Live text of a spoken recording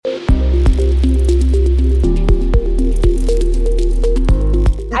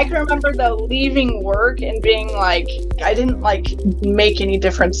remember though leaving work and being like, I didn't make any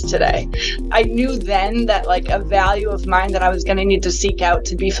difference today. I knew then that a value of mine that I was going to need to seek out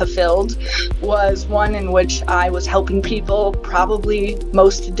to be fulfilled was one in which I was helping people probably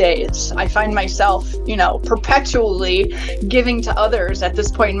most days. I find myself, perpetually giving to others at this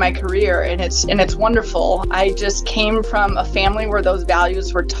point in my career, and it's wonderful. I just came from a family where those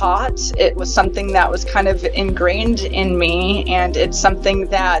values were taught. It was something that was kind of ingrained in me, and it's something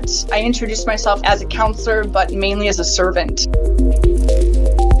that I introduced myself as a counselor, but mainly as a servant.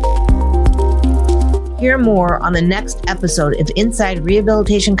 Hear more on the next episode of Inside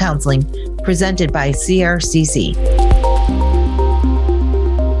Rehabilitation Counseling, presented by CRCC.